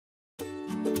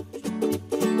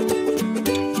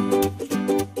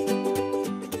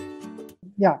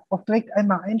Ja, auch direkt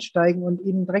einmal einsteigen und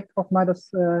Ihnen direkt auch mal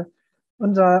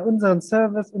unseren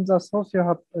Service, unser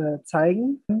SocioHub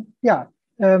zeigen. Ja,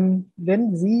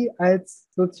 wenn Sie als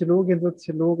Soziologin,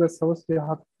 Soziologe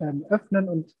SocioHub öffnen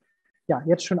und ja,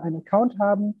 jetzt schon einen Account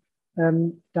haben,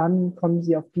 dann kommen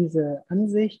Sie auf diese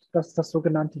Ansicht, das ist das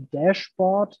sogenannte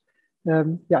Dashboard.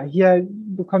 Ja, hier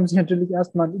bekommen Sie natürlich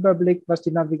erstmal einen Überblick, was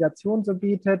die Navigation so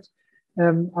bietet.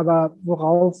 Aber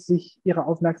worauf sich Ihre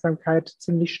Aufmerksamkeit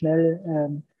ziemlich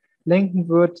schnell lenken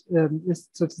wird,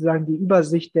 ist sozusagen die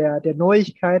Übersicht der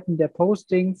Neuigkeiten, der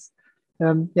Postings.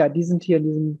 Ja, die sind hier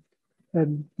in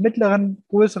diesem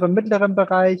größeren, mittleren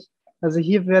Bereich. Also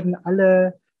hier werden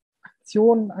alle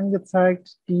Aktionen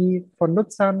angezeigt, die von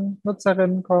Nutzern,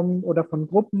 Nutzerinnen kommen oder von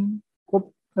Gruppen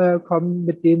kommen,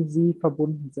 mit denen sie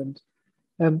verbunden sind.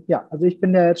 Ja, also ich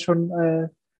bin ja jetzt schon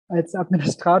als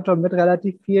Administrator mit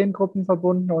relativ vielen Gruppen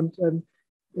verbunden und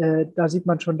da sieht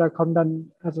man schon, da kommen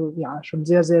dann also ja schon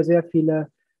sehr, sehr, sehr viele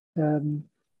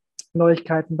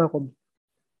Neuigkeiten darum.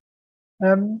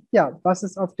 Ja, was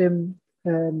es auf dem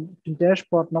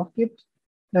Dashboard noch gibt,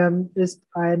 ist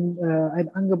ein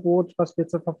Angebot, was wir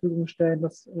zur Verfügung stellen,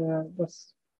 das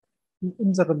in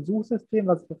unserem Suchsystem,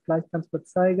 was ich gleich ganz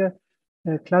kurz zeige,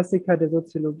 Klassiker der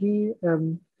Soziologie,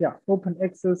 ja, Open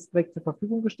Access direkt zur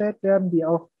Verfügung gestellt werden, die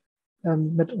auch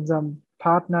mit unserem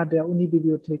Partner der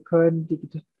Universitätsbibliothek Köln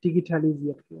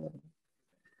digitalisiert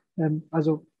werden.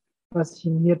 Also was ich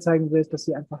Ihnen hier zeigen will, ist, dass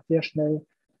Sie einfach sehr schnell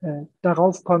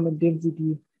darauf kommen, indem Sie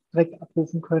die direkt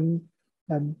abrufen können.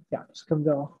 Ja, das können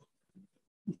wir auch.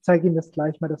 Ich zeige Ihnen das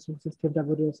gleich mal, das Suchsystem, da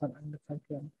würde das dann angezeigt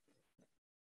werden.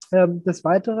 Des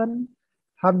Weiteren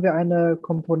haben wir eine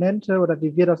Komponente oder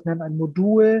wie wir das nennen, ein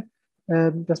Modul,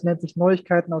 das nennt sich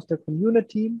Neuigkeiten aus der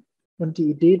Community. Und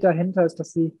die Idee dahinter ist,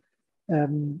 dass Sie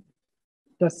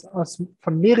das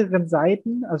von mehreren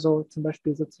Seiten, also zum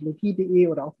Beispiel soziologie.de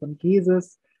oder auch von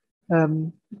GESIS,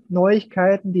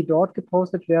 Neuigkeiten, die dort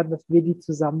gepostet werden, dass wir die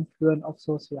zusammenführen auf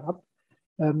SocioHub,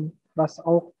 was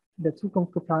auch in der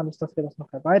Zukunft geplant ist, dass wir das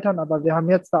noch erweitern. Aber wir haben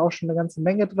jetzt da auch schon eine ganze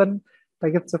Menge drin. Da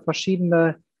gibt es so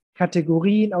verschiedene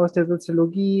Kategorien aus der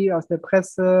Soziologie, aus der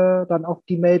Presse, dann auch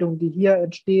die Meldungen, die hier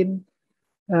entstehen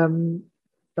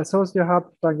bei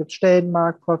SocioHub. Dann gibt es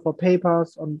Stellenmarkt, Call for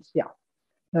Papers und ja.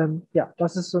 Ja,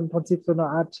 das ist so im Prinzip so eine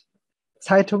Art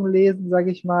Zeitung lesen,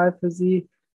 sage ich mal, für Sie.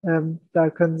 Da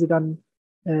können Sie dann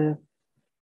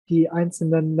die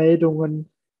einzelnen Meldungen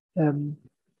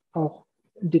auch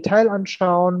im Detail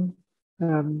anschauen.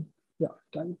 Ja,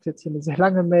 da gibt es jetzt hier eine sehr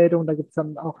lange Meldung, da gibt es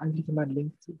dann auch eigentlich immer einen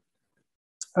Link zu.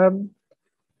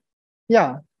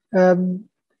 Ja,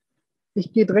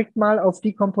 ich gehe direkt mal auf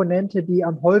die Komponente, die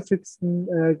am häufigsten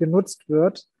genutzt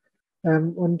wird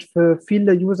und für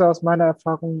viele User aus meiner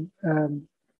Erfahrung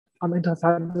am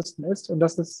interessantesten ist. Und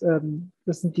das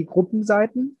sind die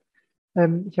Gruppenseiten.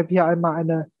 Ich habe hier einmal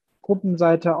eine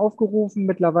Gruppenseite aufgerufen.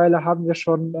 Mittlerweile haben wir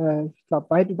schon, ich glaube,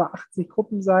 weit über 80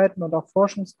 Gruppenseiten und auch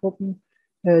Forschungsgruppen,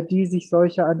 die sich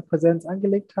solche eine Präsenz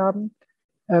angelegt haben.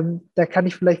 Da kann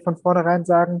ich vielleicht von vornherein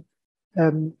sagen,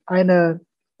 eine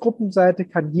Gruppenseite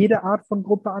kann jede Art von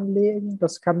Gruppe anlegen.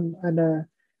 Das kann eine,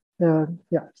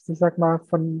 ja, ich sag mal,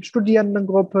 von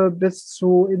Studierendengruppe bis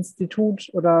zu Institut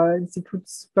oder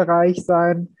Institutsbereich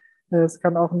sein. Es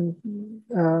kann auch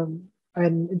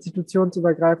ein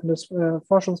institutionsübergreifendes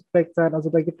Forschungsprojekt sein. Also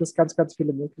da gibt es ganz, ganz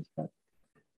viele Möglichkeiten.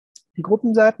 Die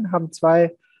Gruppenseiten haben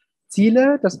zwei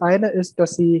Ziele. Das eine ist,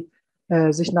 dass sie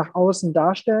sich nach außen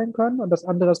darstellen können und das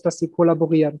andere ist, dass sie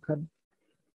kollaborieren können.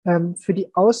 Für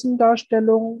die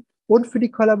Außendarstellung und für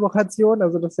die Kollaboration,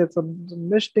 also das ist jetzt so ein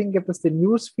Mischding, gibt es den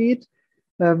Newsfeed.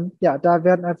 Ja, da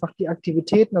werden einfach die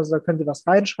Aktivitäten, also da können Sie was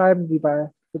reinschreiben, wie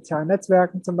bei sozialen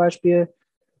Netzwerken zum Beispiel.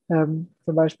 Zum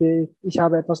Beispiel, ich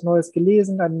habe etwas Neues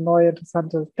gelesen, ein neues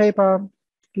interessantes Paper,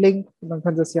 Link, und dann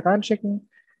können Sie es hier reinschicken.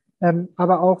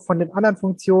 Aber auch von den anderen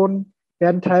Funktionen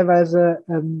werden teilweise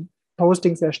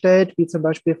Postings erstellt, wie zum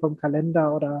Beispiel vom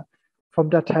Kalender oder vom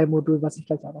Dateimodul, was ich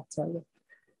gleich auch noch zeige.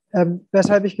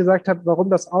 Weshalb ich gesagt habe, warum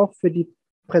das auch für die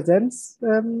Präsenz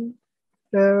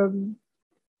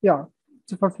ja,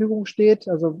 zur Verfügung steht,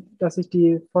 also dass sich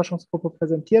die Forschungsgruppe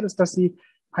präsentiert, ist, dass Sie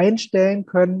einstellen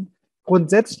können,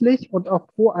 grundsätzlich und auch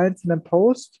pro einzelnen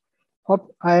Post,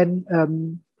 ob ein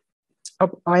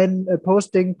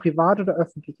Posting privat oder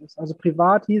öffentlich ist. Also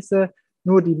privat hieße,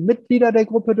 nur die Mitglieder der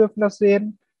Gruppe dürfen das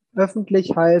sehen.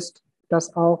 Öffentlich heißt,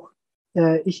 dass auch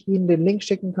ich Ihnen den Link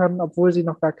schicken kann, obwohl Sie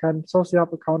noch gar keinen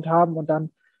SocioHub-Account haben und dann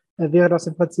wäre das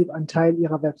im Prinzip ein Teil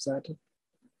Ihrer Webseite.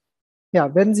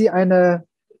 Ja, wenn Sie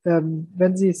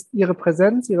Ihre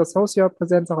Präsenz, Ihre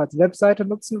SocioHub-Präsenz auch als Webseite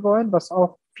nutzen wollen, was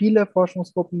auch viele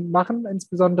Forschungsgruppen machen,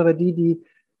 insbesondere die, die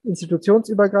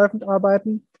institutionsübergreifend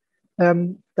arbeiten.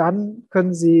 Dann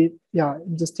können Sie, ja,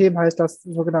 im System heißt das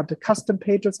sogenannte Custom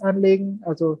Pages anlegen.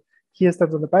 Also hier ist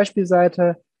dann so eine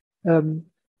Beispielseite.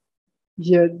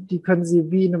 Hier, die können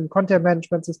Sie wie in einem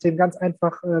Content-Management-System ganz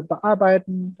einfach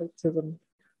bearbeiten. Da gibt es hier so einen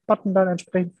Button dann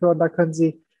entsprechend für und da können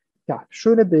Sie ja,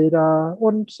 schöne Bilder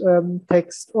und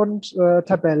Text und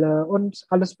Tabelle und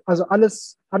alles, also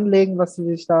alles anlegen, was Sie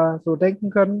sich da so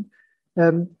denken können.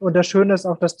 Und das Schöne ist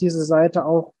auch, dass diese Seite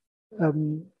auch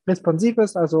responsiv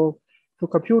ist, also für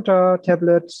Computer,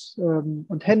 Tablet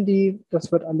und Handy.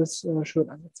 Das wird alles schön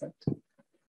angezeigt.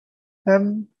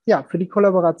 Ja, für die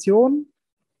Kollaboration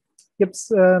gibt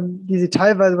es,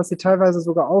 was Sie teilweise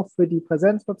sogar auch für die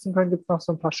Präsenz nutzen können, gibt es noch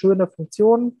so ein paar schöne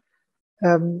Funktionen.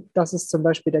 Das ist zum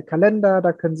Beispiel der Kalender,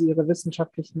 da können Sie Ihre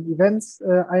wissenschaftlichen Events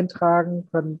eintragen,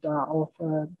 können da auch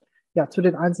ja, zu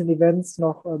den einzelnen Events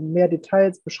noch mehr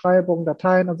Details, Beschreibungen,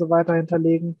 Dateien und so weiter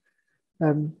hinterlegen.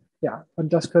 Ja,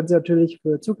 und das können Sie natürlich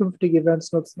für zukünftige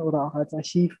Events nutzen oder auch als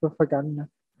Archiv für vergangene.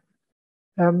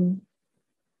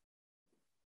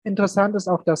 Interessant ist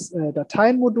auch das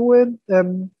Dateienmodul.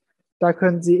 Da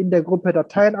können Sie in der Gruppe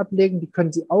Dateien ablegen, die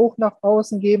können Sie auch nach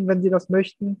außen geben, wenn Sie das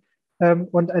möchten.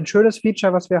 Und ein schönes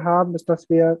Feature, was wir haben, ist, dass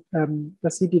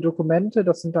Sie die Dokumente,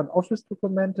 das sind dann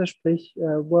Office-Dokumente, sprich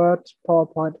Word,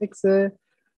 PowerPoint, Excel,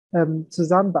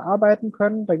 zusammen bearbeiten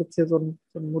können. Da gibt es hier so ein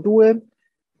Modul.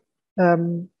 Da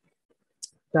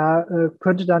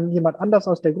könnte dann jemand anders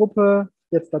aus der Gruppe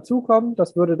jetzt dazukommen.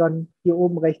 Das würde dann hier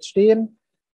oben rechts stehen.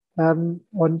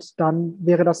 Und dann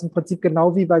wäre das im Prinzip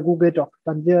genau wie bei Google Doc.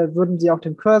 Dann würden Sie auch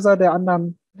den Cursor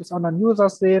des anderen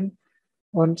Users sehen.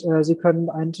 Und Sie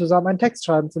können zusammen einen Text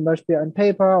schreiben, zum Beispiel ein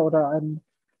Paper oder an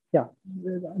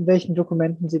welchen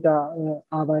Dokumenten Sie da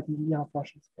arbeiten in Ihrer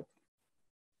Forschungsgruppe.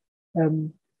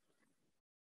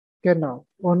 Genau.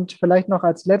 Und vielleicht noch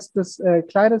als letztes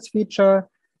kleines Feature,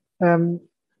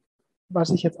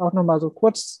 was ich jetzt auch noch mal so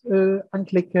kurz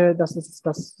anklicke, das ist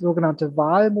das sogenannte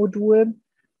Wahlmodul.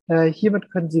 Hiermit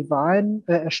können Sie Wahlen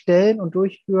erstellen und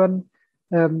durchführen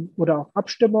oder auch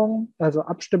Abstimmungen. Also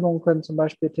Abstimmungen können zum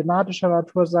Beispiel thematischer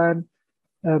Natur sein,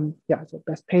 ja, also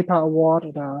Best Paper Award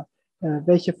oder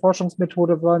welche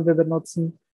Forschungsmethode wollen wir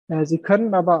benutzen. Sie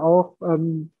können aber auch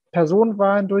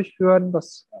Personenwahlen durchführen.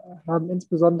 Das haben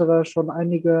insbesondere schon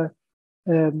einige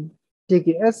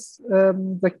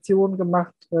DGS-Sektionen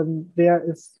gemacht. Wer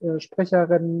ist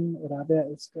Sprecherin oder wer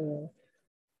ist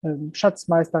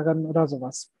Schatzmeisterin oder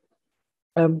sowas.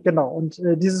 Genau, und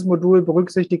dieses Modul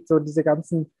berücksichtigt so diese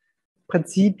ganzen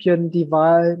Prinzipien, die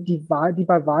bei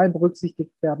Wahlen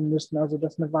berücksichtigt werden müssen. Also,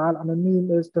 dass eine Wahl anonym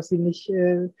ist, dass sie nicht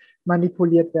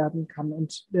manipuliert werden kann.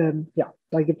 Und ja,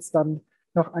 da gibt es dann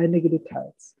noch einige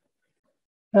Details.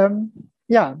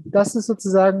 Ja, das ist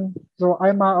sozusagen so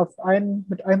einmal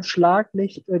mit einem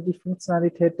Schlaglicht die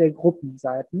Funktionalität der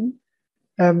Gruppenseiten.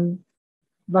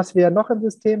 Was wir noch im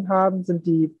System haben, sind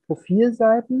die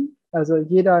Profilseiten. Also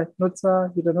jeder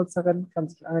Nutzer, jede Nutzerin kann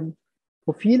sich ein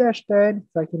Profil erstellen.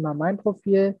 Ich zeige Ihnen mal mein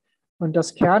Profil. Und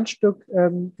das Kernstück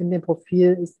in dem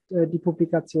Profil ist die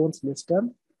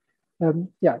Publikationsliste.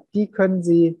 Ja, die können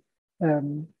Sie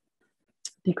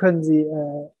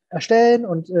erstellen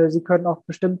und Sie können auch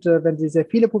bestimmte, wenn Sie sehr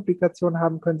viele Publikationen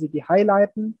haben, können Sie die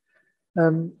highlighten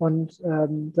und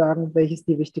sagen, welches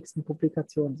die wichtigsten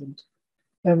Publikationen sind.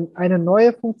 Eine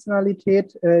neue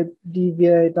Funktionalität, die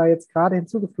wir da jetzt gerade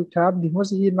hinzugefügt haben, die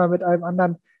muss ich Ihnen mal mit einem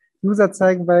anderen User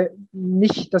zeigen, weil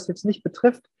mich das jetzt nicht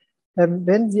betrifft.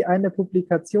 Wenn Sie eine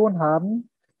Publikation haben,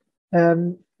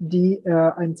 die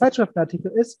ein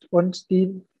Zeitschriftenartikel ist und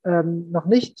die noch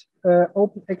nicht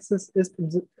Open Access ist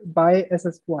bei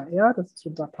SSUAR, das ist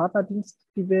unser Partnerdienst,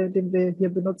 den wir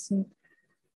hier benutzen,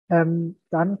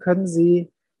 dann können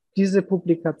Sie diese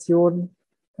Publikation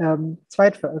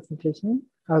zweitveröffentlichen.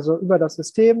 Also über das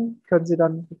System gibt es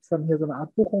dann hier so eine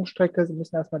Art Buchungsstrecke. Sie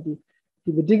müssen erstmal die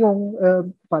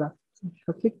Bedingungen,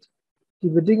 die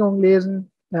Bedingungen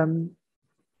lesen,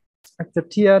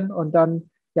 akzeptieren und dann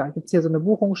gibt es hier so eine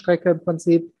Buchungsstrecke im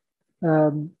Prinzip,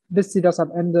 bis Sie das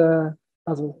am Ende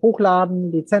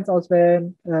hochladen, Lizenz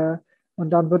auswählen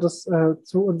und dann wird es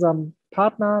zu unserem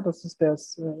Partner, das ist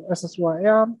das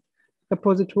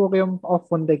SSUAR-Repositorium, auch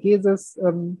von der GESIS,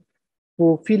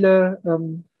 wo viele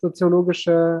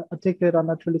soziologische Artikel dann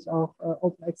natürlich auch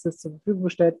Open Access zur Verfügung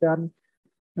gestellt werden.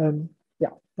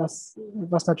 Ja, das,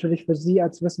 was natürlich für Sie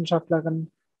als Wissenschaftlerin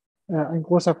ein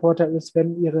großer Vorteil ist,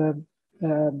 wenn Ihre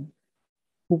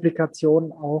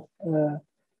Publikationen auch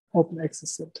Open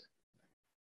Access sind.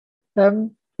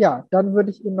 Ja, dann würde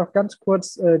ich Ihnen noch ganz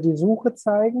kurz die Suche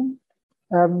zeigen.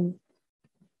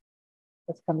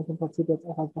 Das kann ich im Prinzip jetzt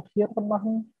auch einfach hier drin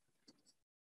machen.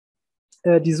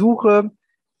 Die Suche,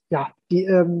 ja,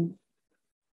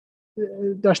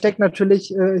 da steckt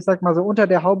natürlich, ich sag mal so, unter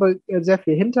der Haube sehr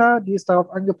viel hinter. Die ist darauf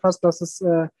angepasst, dass es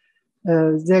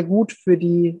sehr gut für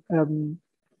die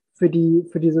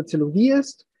Soziologie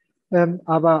ist.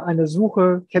 Aber eine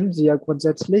Suche kennen Sie ja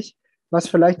grundsätzlich. Was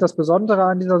vielleicht das Besondere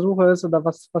an dieser Suche ist oder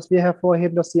was wir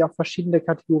hervorheben, dass Sie auch verschiedene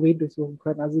Kategorien durchsuchen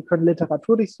können. Also Sie können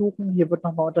Literatur durchsuchen. Hier wird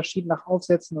nochmal unterschieden nach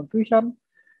Aufsätzen und Büchern.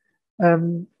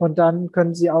 Und dann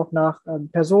können Sie auch nach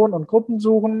Personen und Gruppen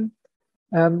suchen.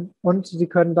 Und Sie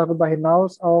können darüber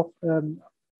hinaus auch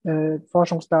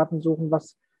Forschungsdaten suchen,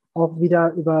 was auch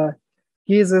wieder über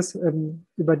GESIS,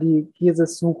 über die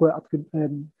GESIS-Suche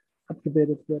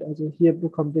abgebildet wird. Also hier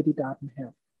bekommen wir die Daten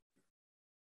her.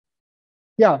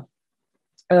 Ja,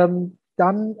 dann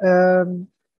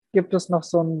gibt es noch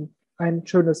so ein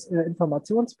schönes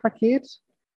Informationspaket.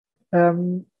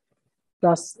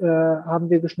 Das haben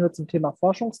wir geschnürt zum Thema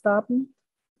Forschungsdaten.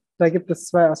 Da gibt es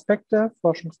zwei Aspekte,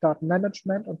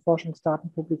 Forschungsdatenmanagement und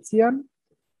Forschungsdaten publizieren.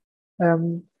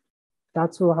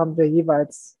 Dazu haben wir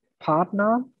jeweils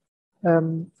Partner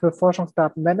für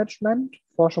Forschungsdatenmanagement,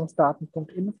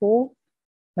 forschungsdaten.info.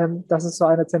 Das ist so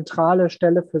eine zentrale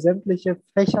Stelle für sämtliche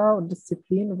Fächer und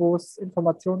Disziplinen, wo es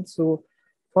Informationen zu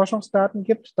Forschungsdaten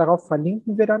gibt. Darauf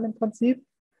verlinken wir dann im Prinzip.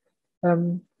 Ja,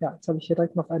 jetzt habe ich hier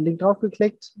direkt noch einen Link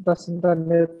draufgeklickt. Das sind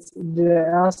dann jetzt in der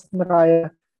ersten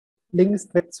Reihe Links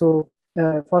direkt zu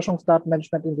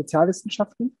Forschungsdatenmanagement in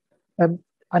Sozialwissenschaften.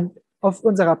 Auf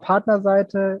unserer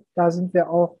Partnerseite, da sind wir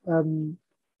auch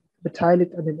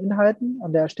beteiligt an den Inhalten,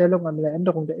 an der Erstellung, an der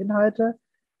Änderung der Inhalte.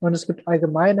 Und es gibt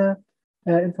allgemeine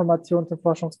Informationen zum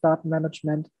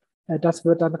Forschungsdatenmanagement. Das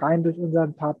wird dann rein durch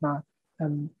unseren Partner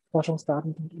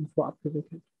Forschungsdaten.info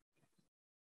abgewickelt.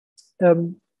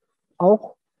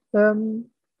 Auch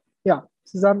ja,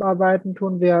 zusammenarbeiten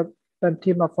tun wir beim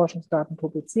Thema Forschungsdaten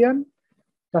publizieren.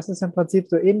 Das ist im Prinzip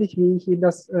so ähnlich, wie ich Ihnen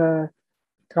das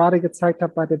gerade gezeigt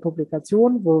habe bei den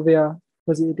Publikationen, wo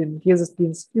Sie den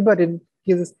GESIS-Dienst über den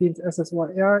GESIS-Dienst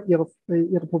SSOR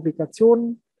ihre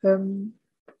Publikationen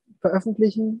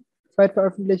veröffentlichen,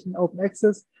 zweitveröffentlichen, Open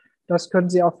Access. Das können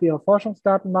Sie auch für Ihre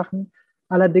Forschungsdaten machen.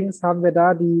 Allerdings haben wir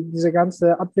da diese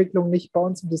ganze Abwicklung nicht bei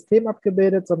uns im System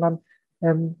abgebildet, sondern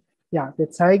ja, wir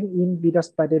zeigen Ihnen, wie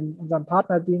das bei unserem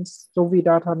Partnerdienst sowie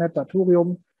Datanet,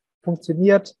 Datorium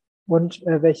funktioniert und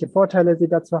welche Vorteile Sie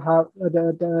davon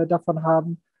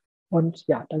haben. Und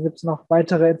ja, da gibt es noch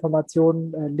weitere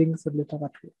Informationen, Links und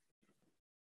Literatur.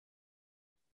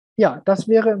 Ja, das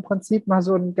wäre im Prinzip mal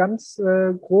so ein ganz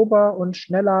grober und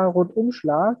schneller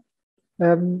Rundumschlag.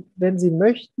 Wenn Sie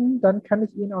möchten, dann kann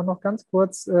ich Ihnen auch noch ganz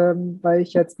kurz, weil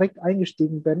ich jetzt direkt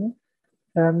eingestiegen bin,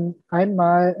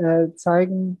 einmal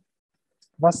zeigen,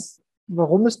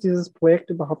 warum es dieses Projekt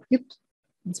überhaupt gibt.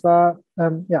 Und zwar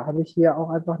ja, habe ich hier auch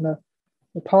einfach eine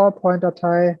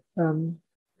PowerPoint-Datei, kann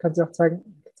Sie auch zeige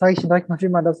ich Ihnen direkt mal, wie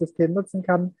man das System nutzen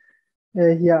kann,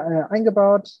 hier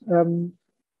eingebaut.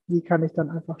 Die kann ich dann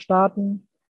einfach starten.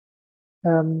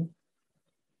 Genau,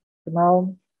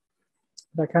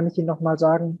 da kann ich Ihnen nochmal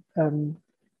sagen,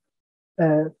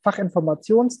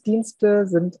 Fachinformationsdienste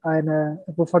sind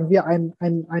wovon wir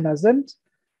einer sind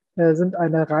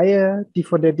eine Reihe, die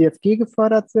von der DFG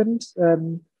gefördert sind,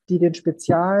 die den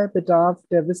Spezialbedarf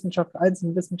der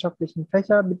einzelnen wissenschaftlichen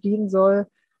Fächer bedienen soll,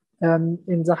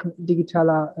 in Sachen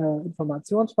digitaler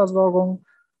Informationsversorgung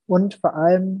und vor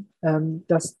allem,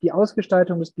 dass die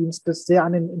Ausgestaltung des Dienstes sehr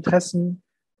an den Interessen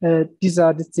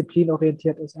dieser Disziplin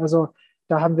orientiert ist. Also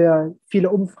da haben wir viele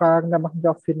Umfragen, da machen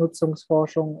wir auch viel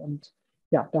Nutzungsforschung und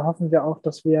ja, da hoffen wir auch,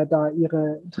 dass wir da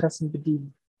Ihre Interessen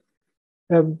bedienen.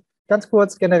 Ganz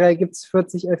kurz, generell gibt es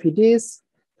 40 FIDs,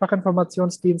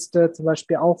 Fachinformationsdienste, zum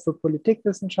Beispiel auch für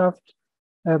Politikwissenschaft.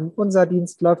 Unser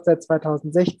Dienst läuft seit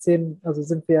 2016, also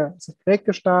ist das Projekt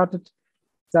gestartet.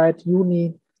 Seit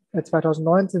Juni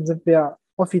 2019 sind wir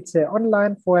offiziell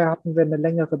online. Vorher hatten wir eine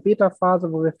längere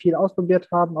Beta-Phase, wo wir viel ausprobiert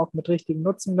haben, auch mit richtigen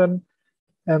Nutzenden.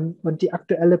 Und die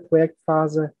aktuelle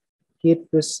Projektphase geht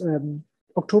bis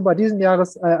Oktober diesen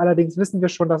Jahres. Allerdings wissen wir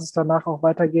schon, dass es danach auch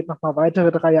weitergeht, nochmal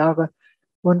weitere 3 Jahre.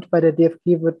 Und bei der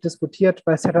DFG wird diskutiert,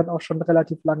 weil es ja dann auch schon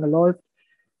relativ lange läuft,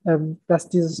 dass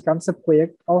dieses ganze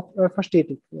Projekt auch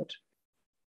verstetigt wird.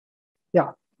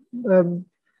 Ja, wer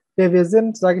wir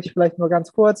sind, sage ich vielleicht nur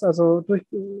ganz kurz, also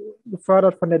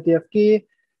gefördert von der DFG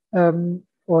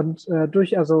und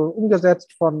also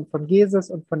umgesetzt von GESIS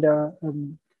und von der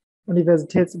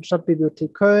Universitäts- und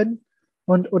Stadtbibliothek Köln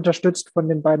und unterstützt von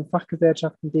den beiden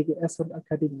Fachgesellschaften DGS und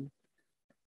Akademie.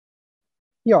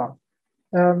 Ja,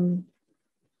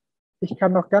 ich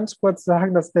kann noch ganz kurz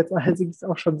sagen, das ist jetzt allerdings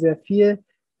auch schon sehr viel.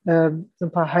 so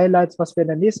ein paar Highlights, was wir in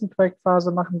der nächsten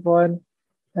Projektphase machen wollen.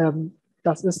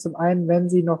 Das ist zum einen, wenn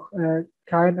Sie noch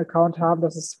keinen Account haben,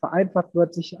 dass es vereinfacht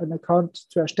wird, sich einen Account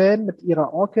zu erstellen mit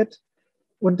Ihrer ORCID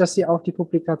und dass Sie auch die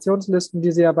Publikationslisten,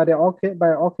 die Sie ja bei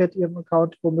ORCID Ihrem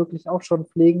Account womöglich auch schon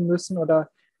pflegen müssen oder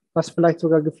was vielleicht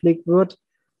sogar gepflegt wird,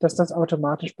 dass das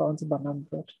automatisch bei uns übernommen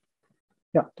wird.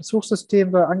 Ja, das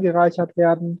Suchsystem soll angereichert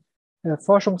werden.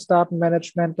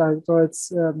 Forschungsdatenmanagement, da soll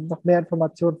es noch mehr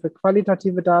Informationen für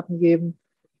qualitative Daten geben.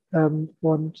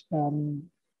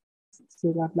 Ist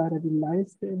hier gerade leider die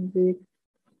Leiste im Weg.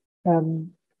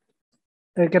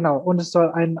 Genau, und es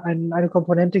soll eine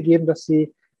Komponente geben, dass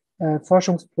Sie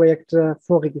Forschungsprojekte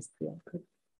vorregistrieren können.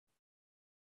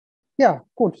 Ja,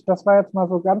 gut, das war jetzt mal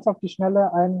so ganz auf die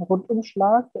Schnelle ein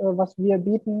Rundumschlag, was wir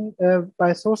bieten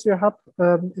bei SocioHub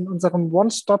in unserem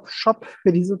One-Stop-Shop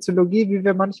für die Soziologie, wie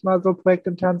wir manchmal so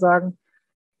projektintern sagen.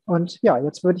 Und ja,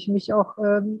 jetzt würde ich mich auch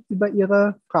über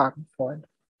Ihre Fragen freuen.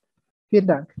 Vielen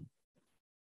Dank.